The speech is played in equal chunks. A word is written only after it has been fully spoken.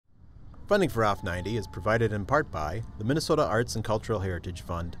Funding for Off 90 is provided in part by the Minnesota Arts and Cultural Heritage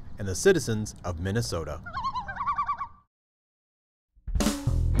Fund and the citizens of Minnesota.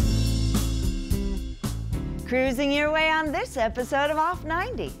 Cruising your way on this episode of Off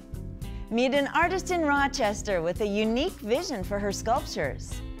 90. Meet an artist in Rochester with a unique vision for her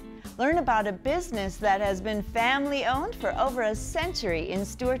sculptures. Learn about a business that has been family-owned for over a century in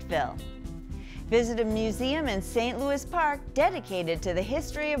Stewartville. Visit a museum in St. Louis Park dedicated to the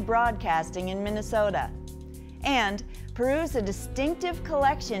history of broadcasting in Minnesota. And peruse a distinctive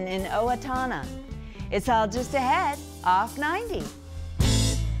collection in Owatonna. It's all just ahead, Off 90.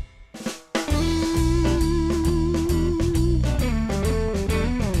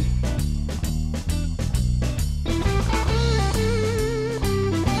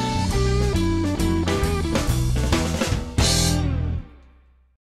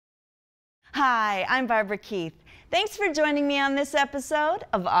 Hi, I'm Barbara Keith. Thanks for joining me on this episode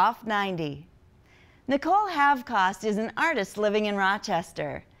of Off 90. Nicole Havcost is an artist living in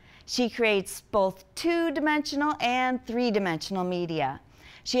Rochester. She creates both two-dimensional and three-dimensional media.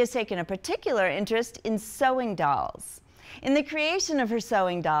 She has taken a particular interest in sewing dolls. In the creation of her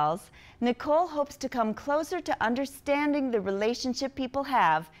sewing dolls, Nicole hopes to come closer to understanding the relationship people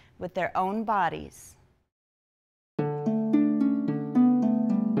have with their own bodies.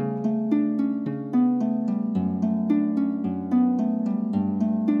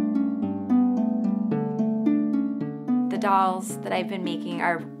 Dolls that I've been making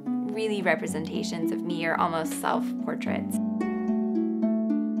are really representations of me, or almost self-portraits.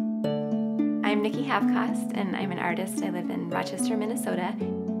 I'm Nikki Havcost, and I'm an artist. I live in Rochester, Minnesota.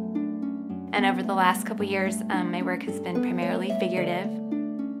 And over the last couple years, my work has been primarily figurative.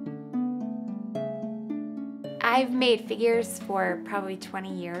 I've made figures for probably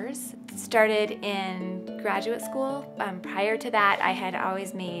 20 years. Started in graduate school. Prior to that, I had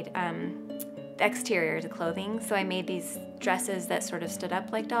always made exterior to clothing, so I made these dresses that sort of stood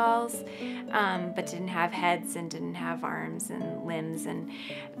up like dolls, but didn't have heads and didn't have arms and limbs,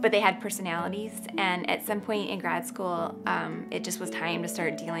 but they had personalities. And at some point in grad school, it just was time to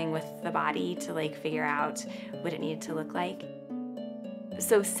start dealing with the body, to like figure out what it needed to look like.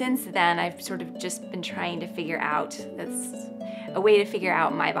 So since then, I've sort of just been trying to figure out a way to figure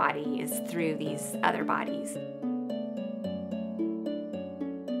out my body is through these other bodies.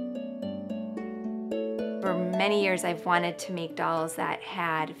 For many years, I've wanted to make dolls that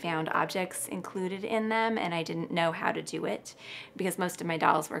had found objects included in them, and I didn't know how to do it because most of my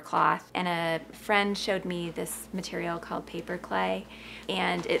dolls were cloth. And a friend showed me this material called paper clay,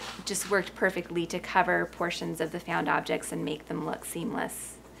 and it just worked perfectly to cover portions of the found objects and make them look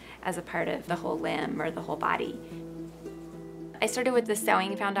seamless as a part of the whole limb or the whole body. I started with the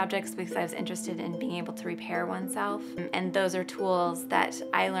sewing found objects because I was interested in being able to repair oneself. And those are tools that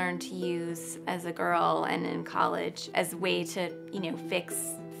I learned to use as a girl and in college as a way to, fix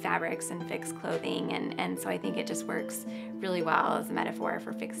fabrics and fix clothing. And so I think it just works really well as a metaphor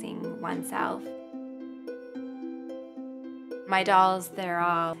for fixing oneself. My dolls, they're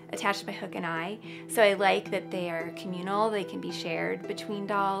all attached by hook and eye, so I like that they are communal. They can be shared between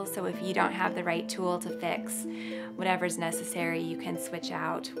dolls, so if you don't have the right tool to fix whatever's necessary, you can switch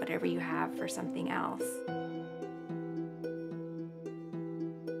out whatever you have for something else.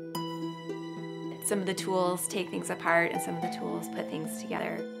 Some of the tools take things apart and some of the tools put things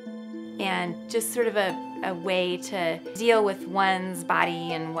together. And just sort of a way to deal with one's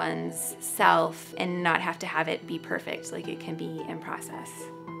body and one's self and not have to have it be perfect, like it can be in process.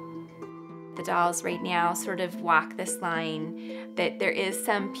 The dolls right now sort of walk this line that there is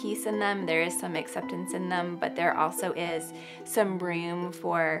some peace in them, there is some acceptance in them, but there also is some room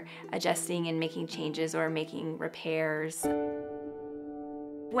for adjusting and making changes or making repairs.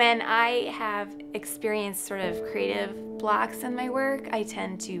 When I have experienced sort of creative blocks in my work, I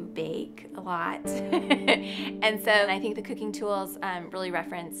tend to bake a lot. And so I think the cooking tools really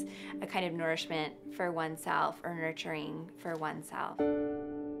reference a kind of nourishment for oneself or nurturing for oneself.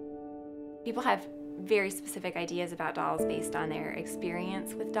 People have very specific ideas about dolls based on their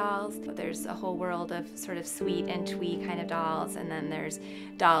experience with dolls. There's a whole world of sort of sweet and twee kind of dolls, and then there's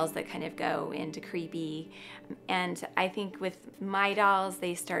dolls that kind of go into creepy. And I think with my dolls,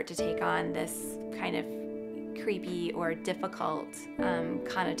 they start to take on this kind of creepy or difficult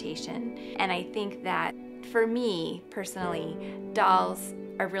connotation. And I think that for me personally, dolls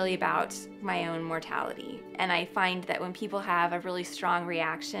are really about my own mortality. And I find that when people have a really strong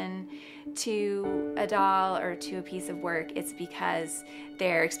reaction to a doll or to a piece of work, it's because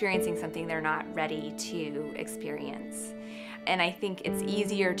they're experiencing something they're not ready to experience. And I think it's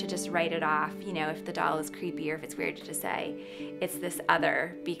easier to just write it off, you know, if the doll is creepy or if it's weird to just say it's this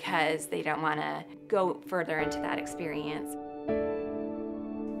other, because they don't want to go further into that experience.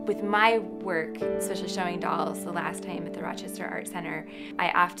 With my work, especially showing dolls the last time at the Rochester Art Center, I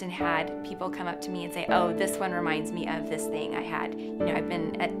often had people come up to me and say, oh, this one reminds me of this thing I had. You know, I've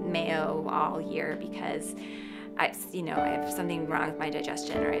been at Mayo all year because I have something wrong with my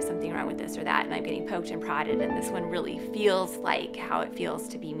digestion, or I have something wrong with this or that, and I'm getting poked and prodded, and this one really feels like how it feels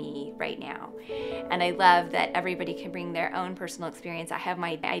to be me right now. And I love that everybody can bring their own personal experience. I have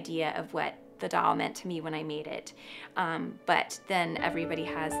my idea of what the doll meant to me when I made it, but then everybody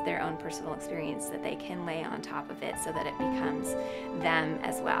has their own personal experience that they can lay on top of it so that it becomes them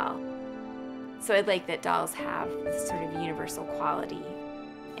as well. So I like that dolls have this sort of universal quality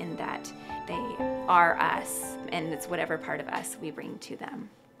in that they are us, and it's whatever part of us we bring to them.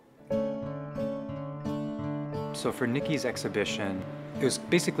 So for Nikki's exhibition, it was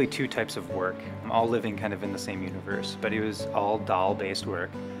basically two types of work, all living kind of in the same universe, but it was all doll-based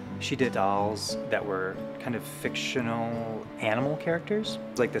work. She did dolls that were kind of fictional animal characters,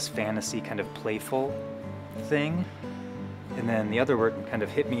 like this fantasy kind of playful thing. And then the other work kind of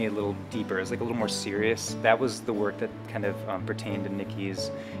hit me a little deeper. It was like a little more serious. That was the work that kind of pertained to Nikki's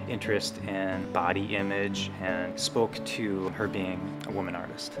interest in body image and spoke to her being a woman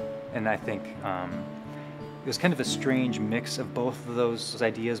artist. And I think it was kind of a strange mix of both of those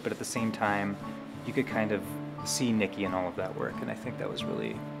ideas, but at the same time, you could kind of see Nikki in all of that work, and I think that was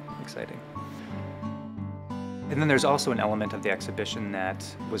really exciting. And then there's also an element of the exhibition that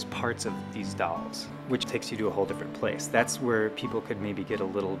was parts of these dolls, which takes you to a whole different place. That's where people could maybe get a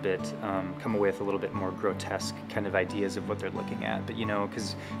little bit, come away with a little bit more grotesque kind of ideas of what they're looking at. But you know,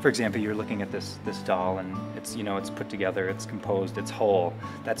 because for example, you're looking at this doll and it's, you know, it's put together, it's composed, it's whole.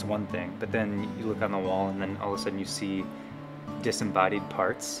 That's one thing. But then you look on the wall and then all of a sudden you see disembodied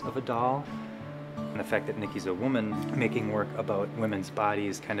parts of a doll. And the fact that Nikki's a woman making work about women's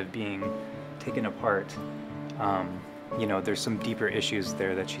bodies kind of being taken apart, you know, there's some deeper issues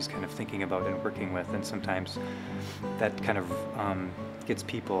there that she's kind of thinking about and working with, and sometimes that kind of gets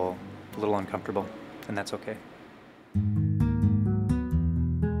people a little uncomfortable, and that's okay.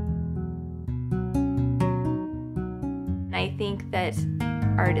 I think that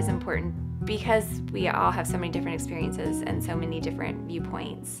art is important because we all have so many different experiences and so many different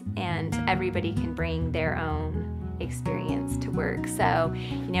viewpoints, and everybody can bring their own experience to work. So,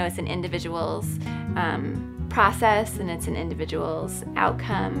 you know, it's an individual's process and it's an individual's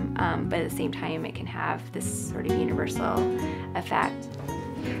outcome, but at the same time it can have this sort of universal effect.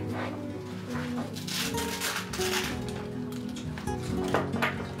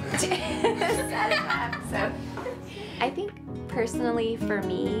 So, I think personally for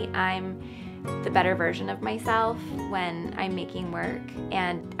me, I'm the better version of myself when I'm making work,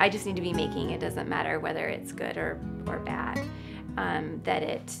 and I just need to be making. It doesn't matter whether it's good or bad. That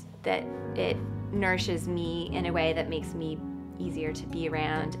it nourishes me in a way that makes me easier to be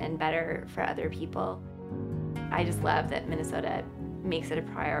around and better for other people. I just love that Minnesota makes it a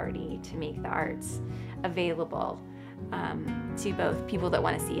priority to make the arts available to both people that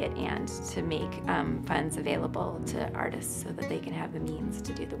want to see it and to make funds available to artists so that they can have the means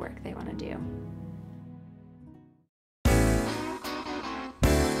to do the work they want to do.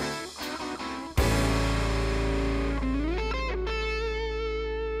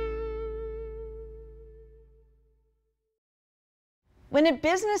 When a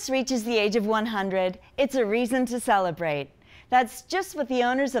business reaches the age of 100, it's a reason to celebrate. That's just what the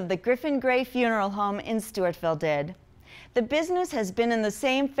owners of the Griffin-Gray Funeral Home in Stewartville did. The business has been in the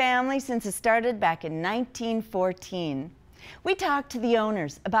same family since it started back in 1914. We talked to the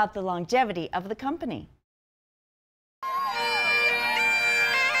owners about the longevity of the company.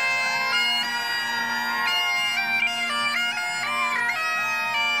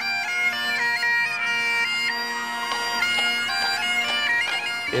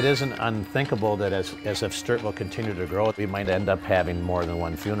 It isn't unthinkable that as if Stewartville continued to grow, we might end up having more than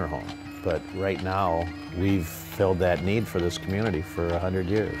one funeral home. But right now, we've filled that need for this community for 100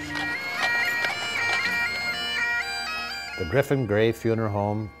 years. The Griffin-Gray Funeral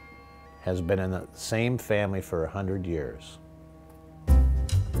Home has been in the same family for 100 years.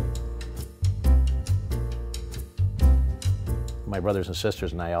 My brothers and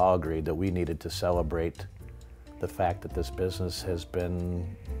sisters and I all agreed that we needed to celebrate the fact that this business has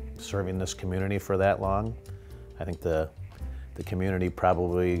been serving this community for that long. I think the community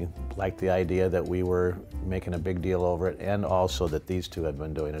probably liked the idea that we were making a big deal over it, and also that these two have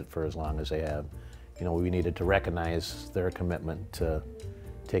been doing it for as long as they have. You know, we needed to recognize their commitment to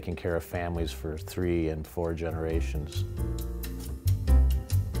taking care of families for 3 and 4 generations.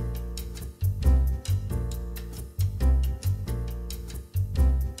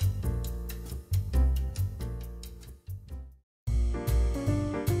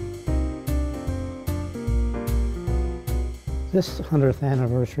 This 100th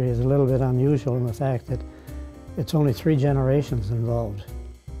anniversary is a little bit unusual in the fact that it's only 3 generations involved.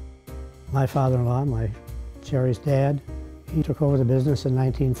 My father-in-law, Jerry's dad, he took over the business in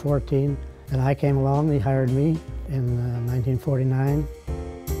 1914, and I came along, he hired me in 1949.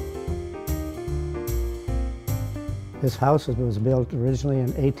 This house was built originally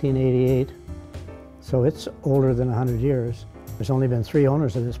in 1888, so it's older than 100 years. There's only been 3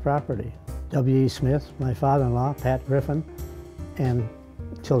 owners of this property. W.E. Smith, my father-in-law, Pat Griffin, and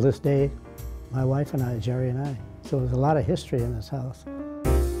till this day, my wife and I, Jerry and I. So there's a lot of history in this house.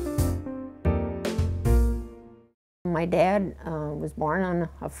 My dad was born on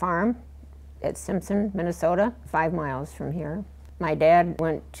a farm at Simpson, Minnesota, 5 miles from here. My dad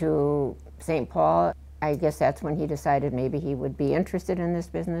went to St. Paul. I guess that's when he decided maybe he would be interested in this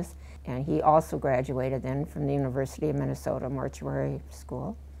business. And he also graduated then from the University of Minnesota Mortuary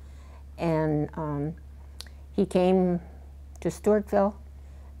School. And he came to Stewartville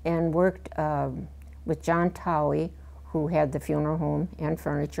and worked with John Towie, who had the funeral home and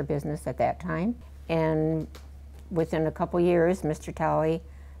furniture business at that time. And within a couple years, Mr. Towie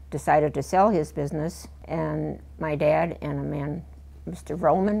decided to sell his business, and my dad and a man, Mr.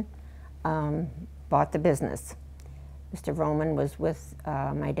 Roman, bought the business. Mr. Roman was with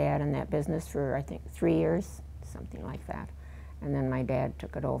my dad in that business for, I think, 3 years, something like that. And then my dad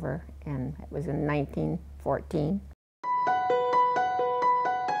took it over, and it was in 1914.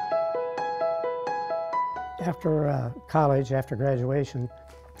 After college, after graduation,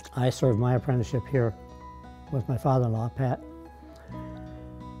 I served my apprenticeship here with my father-in-law, Pat,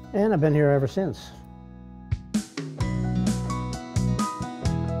 and I've been here ever since.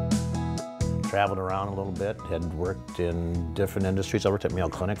 Traveled around a little bit, had worked in different industries. I worked at Mayo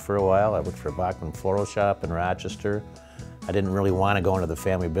Clinic for a while. I worked for Bachman Floral Shop in Rochester. I didn't really want to go into the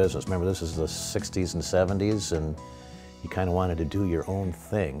family business. Remember, this is the 60s and 70s, and you kind of wanted to do your own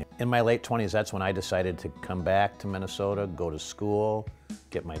thing. In my late 20s, that's when I decided to come back to Minnesota, go to school,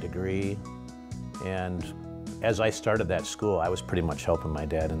 get my degree. And as I started that school, I was pretty much helping my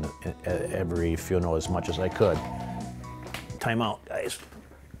dad in every funeral as much as I could. Time out, guys.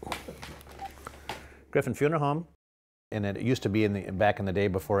 Griffin Funeral Home, and it used to be back in the day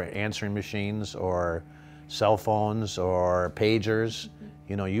before answering machines or cell phones or pagers.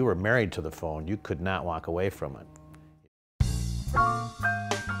 You know, you were married to the phone. You could not walk away from it.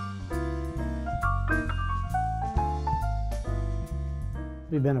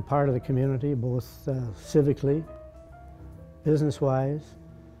 We've been a part of the community, both civically, business-wise,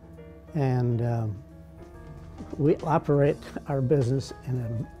 and we operate our business in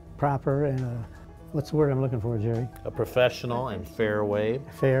a proper and what's the word I'm looking for, Jerry? A professional and fair way.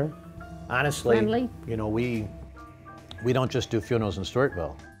 Fair. Honestly, Friendly. you know, we don't just do funerals in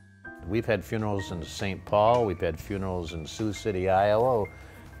Stewartville. We've had funerals in St. Paul, we've had funerals in Sioux City, Iowa.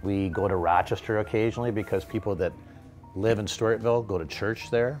 We go to Rochester occasionally because people that live in Stewartville go to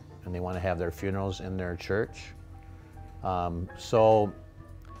church there and they want to have their funerals in their church. So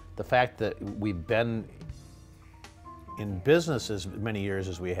the fact that we've been in business as many years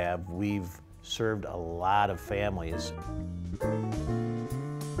as we have, we've served a lot of families.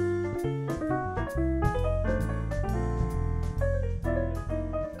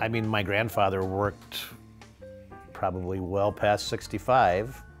 I mean, my grandfather worked probably well past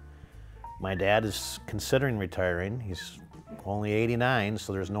 65. My dad is considering retiring. He's only 89,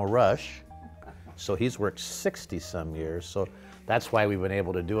 so there's no rush. So he's worked 60-some years. So that's why we've been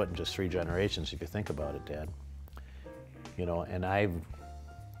able to do it in just 3 generations, if you think about it, Dad. You know, and I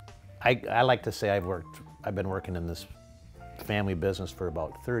like to say I've been working in this family business for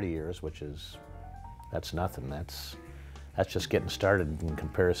about 30 years, which is, that's nothing. That's just getting started in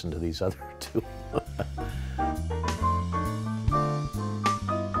comparison to these other 2.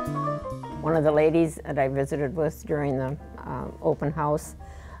 One of the ladies that I visited with during the open house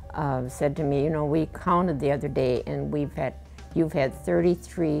said to me, you know, we counted the other day and you've had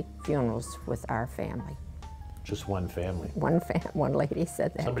 33 funerals with our family. Just one family. One lady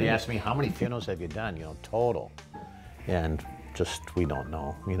said that. Somebody asked me, how many funerals have you done, you know, total? And just, we don't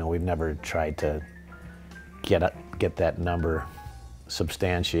know. You know, we've never tried to get that number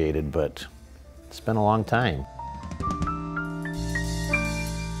substantiated, but it's been a long time.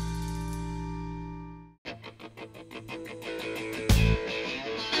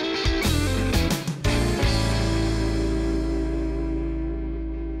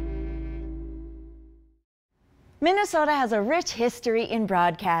 Minnesota has a rich history in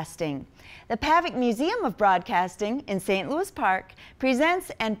broadcasting. The Pavic Museum of Broadcasting in St. Louis Park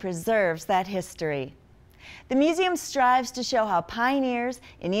presents and preserves that history. The museum strives to show how pioneers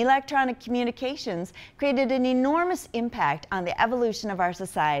in electronic communications created an enormous impact on the evolution of our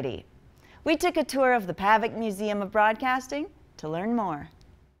society. We took a tour of the Pavic Museum of Broadcasting to learn more.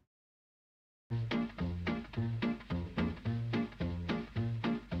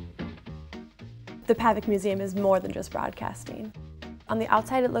 The Pavic Museum is more than just broadcasting. On the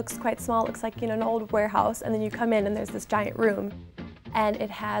outside it looks quite small, it looks like an old warehouse, and then you come in and there's this giant room, and it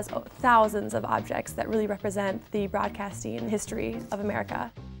has thousands of objects that really represent the broadcasting history of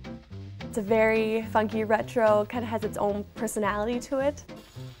America. It's a very funky retro, kind of has its own personality to it.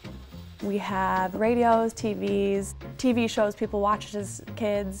 We have radios, TVs, TV shows people watched as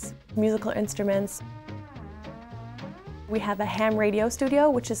kids, musical instruments. We have a ham radio studio,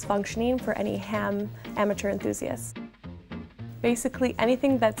 which is functioning for any ham amateur enthusiasts. Basically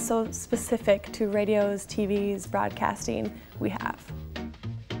anything that's so specific to radios, TVs, broadcasting, we have.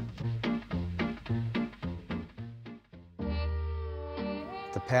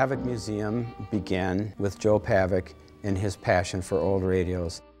 The Pavic Museum began with Joe Pavic and his passion for old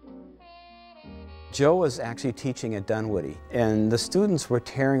radios. Joe was actually teaching at Dunwoody, and the students were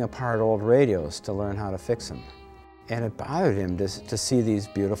tearing apart old radios to learn how to fix them. And it bothered him to see these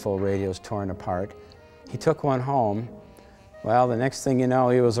beautiful radios torn apart. He took one home. Well, the next thing you know,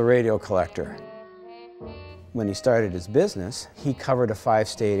 he was a radio collector. When he started his business, he covered a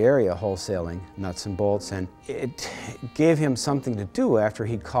 5-state area wholesaling nuts and bolts, and it gave him something to do after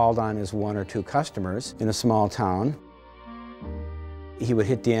he'd called on his 1 or 2 customers in a small town. He would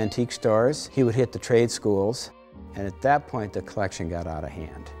hit the antique stores, he would hit the trade schools, and at that point the collection got out of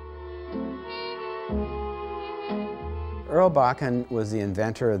hand. Earl Bakken was the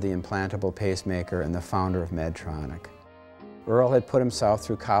inventor of the implantable pacemaker and the founder of Medtronic. Earl had put himself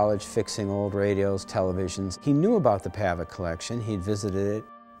through college fixing old radios, televisions. He knew about the Pavic collection, he'd visited it.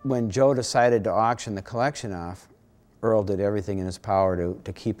 When Joe decided to auction the collection off, Earl did everything in his power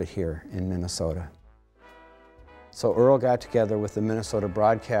to keep it here in Minnesota. So Earl got together with the Minnesota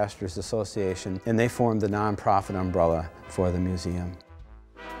Broadcasters Association, and they formed the nonprofit umbrella for the museum.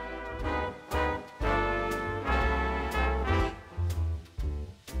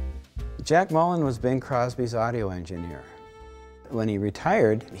 Jack Mullen was Bing Crosby's audio engineer. When he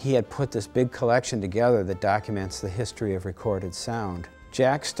retired, he had put this big collection together that documents the history of recorded sound.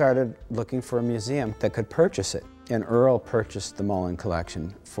 Jack started looking for a museum that could purchase it, and Earl purchased the Mullen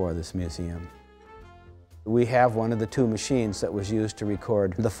collection for this museum. We have one of the 2 machines that was used to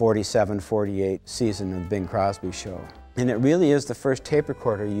record the 47-48 season of Bing Crosby show. And it really is the first tape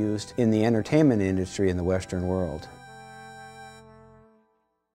recorder used in the entertainment industry in the Western world.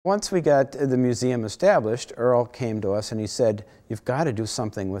 Once we got the museum established, Earl came to us and he said, "You've got to do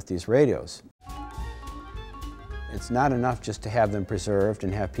something with these radios. It's not enough just to have them preserved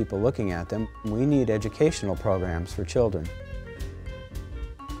and have people looking at them. We need educational programs for children."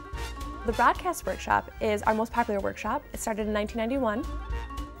 The Broadcast Workshop is our most popular workshop. It started in 1991.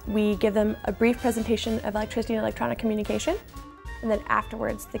 We give them a brief presentation of electricity and electronic communication, and then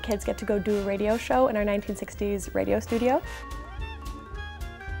afterwards the kids get to go do a radio show in our 1960s radio studio.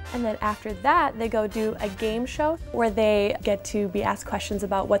 And then after that, they go do a game show where they get to be asked questions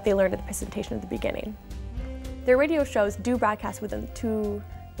about what they learned at the presentation at the beginning. Their radio shows do broadcast within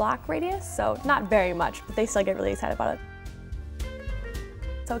 2-block radius, so not very much, but they still get really excited about it.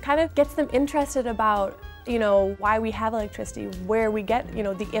 So it kind of gets them interested about, why we have electricity, where we get,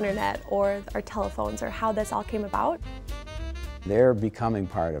 the internet or our telephones, or how this all came about. They're becoming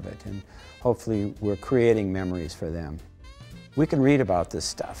part of it, and hopefully we're creating memories for them. We can read about this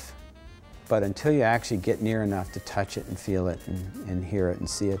stuff, but until you actually get near enough to touch it and feel it and hear it and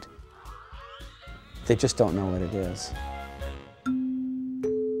see it, they just don't know what it is.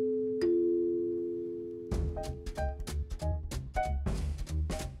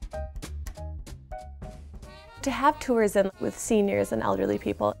 To have tours in with seniors and elderly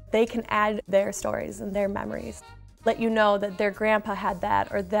people, they can add their stories and their memories. Let you know that their grandpa had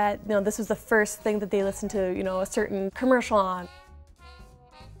that, or that this was the first thing that they listened to a certain commercial on.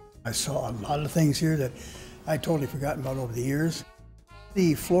 I saw a lot of things here that I totally forgotten about over the years.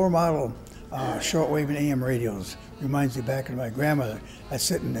 The floor model shortwave and AM radios reminds me back of my grandmother. I'd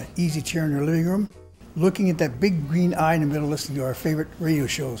sit in the easy chair in her living room, looking at that big green eye in the middle, listening to our favorite radio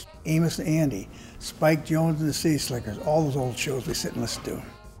shows, Amos and Andy, Spike Jones and the City Slickers, all those old shows we sit and listen to.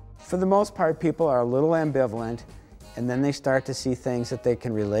 For the most part, people are a little ambivalent, and then they start to see things that they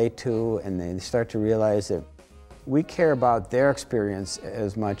can relate to, and they start to realize that we care about their experience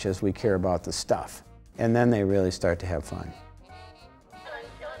as much as we care about the stuff. And then they really start to have fun.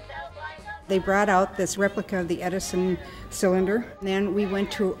 They brought out this replica of the Edison cylinder. And then we went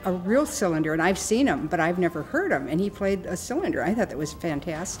to a real cylinder, and I've seen him, but I've never heard him, and he played a cylinder. I thought that was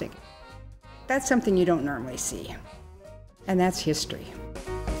fantastic. That's something you don't normally see, and that's history.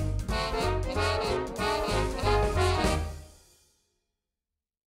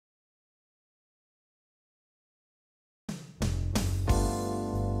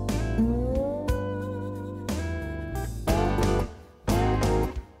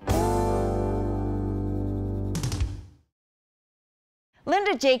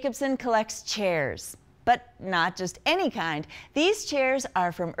 Linda Jacobson collects chairs, but not just any kind. These chairs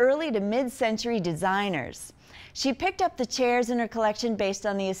are from early to mid-century designers. She picked up the chairs in her collection based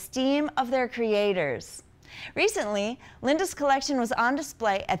on the esteem of their creators. Recently, Linda's collection was on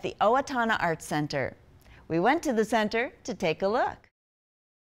display at the Owatonna Art Center. We went to the center to take a look.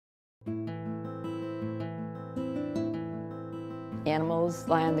 Animals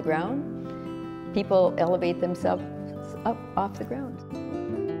lie on the ground. People elevate themselves up off the ground.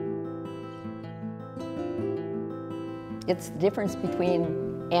 It's the difference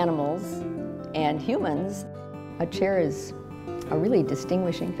between animals and humans. A chair is a really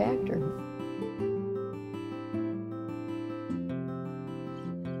distinguishing factor.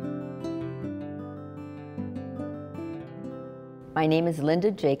 My name is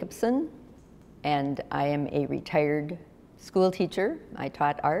Linda Jacobson, and I am a retired school teacher. I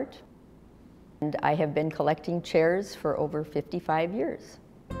taught art. And I have been collecting chairs for over 55 years.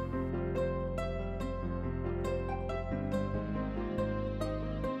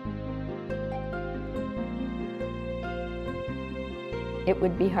 It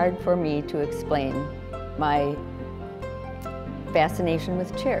would be hard for me to explain my fascination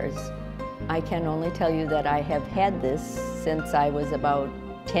with chairs. I can only tell you that I have had this since I was about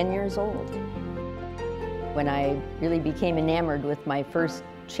 10 years old. When I really became enamored with my first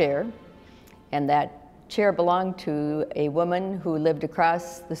chair, and that chair belonged to a woman who lived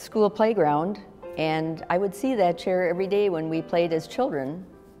across the school playground, and I would see that chair every day when we played as children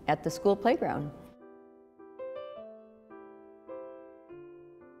at the school playground.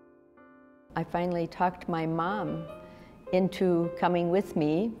 I finally talked my mom into coming with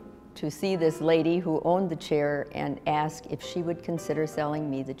me to see this lady who owned the chair and ask if she would consider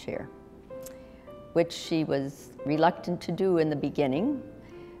selling me the chair, which she was reluctant to do in the beginning,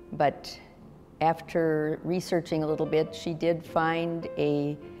 but after researching a little bit, she did find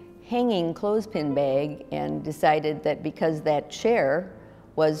a hanging clothespin bag and decided that because that chair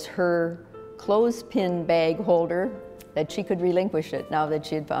was her clothespin bag holder, that she could relinquish it now that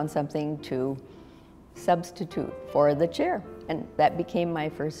she had found something to substitute for the chair. And that became my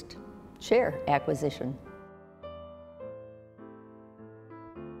first chair acquisition.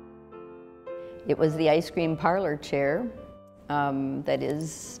 It was the ice cream parlor chair that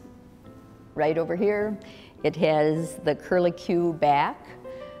is right over here. It has the curlicue back,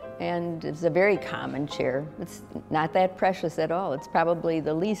 and it's a very common chair. It's not that precious at all. It's probably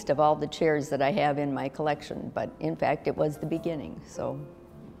the least of all the chairs that I have in my collection, but in fact it was the beginning, so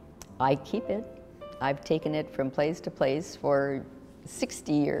I keep it. I've taken it from place to place for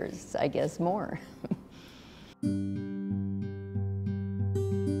 60 years, I guess more.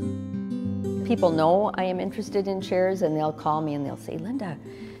 People know I am interested in chairs, and they'll call me and they'll say, Linda,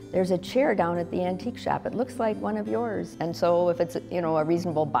 there's a chair down at the antique shop. It looks like one of yours. And so if it's, you know, a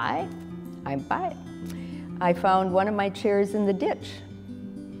reasonable buy, I buy it. I found one of my chairs in the ditch.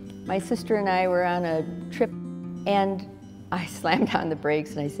 My sister and I were on a trip, and I slammed on the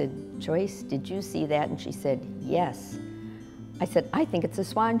brakes and I said, Joyce, did you see that? And she said, yes. I said, I think it's a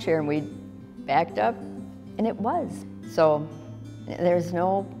swan chair. And we backed up, and it was. So there's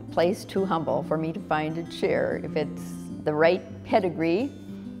no place too humble for me to find a chair. If it's the right pedigree,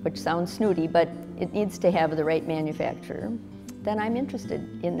 which sounds snooty, but it needs to have the right manufacturer, then I'm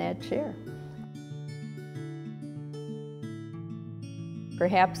interested in that chair.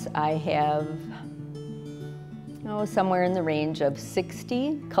 Perhaps I have, somewhere in the range of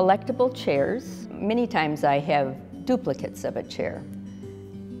 60 collectible chairs. Many times I have duplicates of a chair.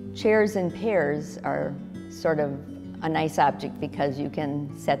 Chairs in pairs are sort of a nice object because you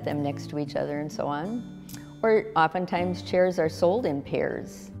can set them next to each other and so on. Or oftentimes chairs are sold in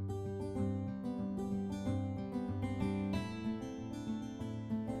pairs.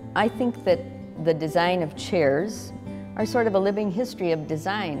 I think that the design of chairs are sort of a living history of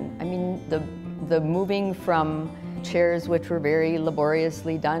design. I mean, the moving from chairs which were very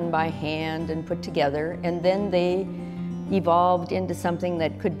laboriously done by hand and put together, and then they evolved into something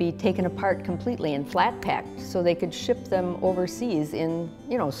that could be taken apart completely and flat packed so they could ship them overseas in,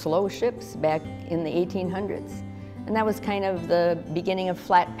 slow ships back in the 1800s. And that was kind of the beginning of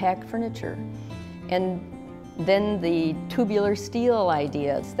flat pack furniture. And then the tubular steel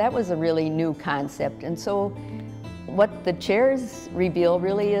ideas, that was a really new concept. And so what the chairs reveal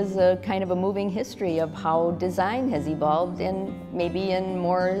really is a kind of a moving history of how design has evolved, and maybe in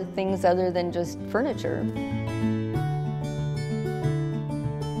more things other than just furniture.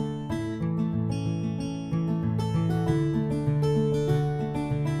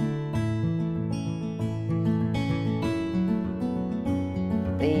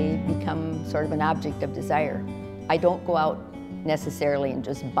 They become sort of an object of desire. I don't go out necessarily and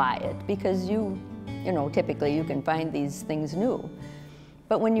just buy it, because typically you can find these things new.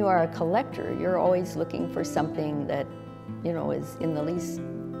 But when you are a collector, you're always looking for something that, is in the least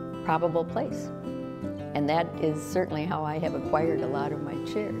probable place. And that is certainly how I have acquired a lot of my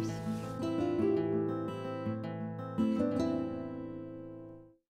chairs.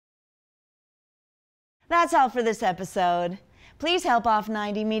 That's all for this episode. Please help Off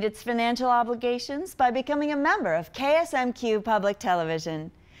 90 meet its financial obligations by becoming a member of KSMQ Public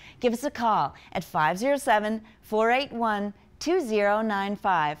Television. Give us a call at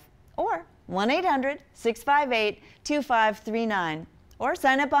 507-481-2095 or 1-800-658-2539, or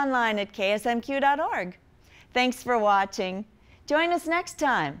sign up online at ksmq.org. Thanks for watching. Join us next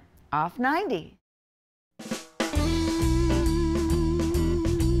time, Off 90.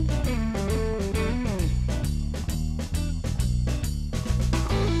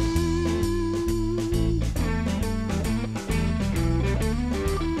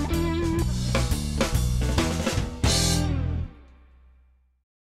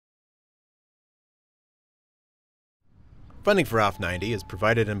 Funding for Off 90 is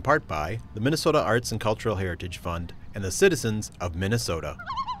provided in part by the Minnesota Arts and Cultural Heritage Fund and the citizens of Minnesota.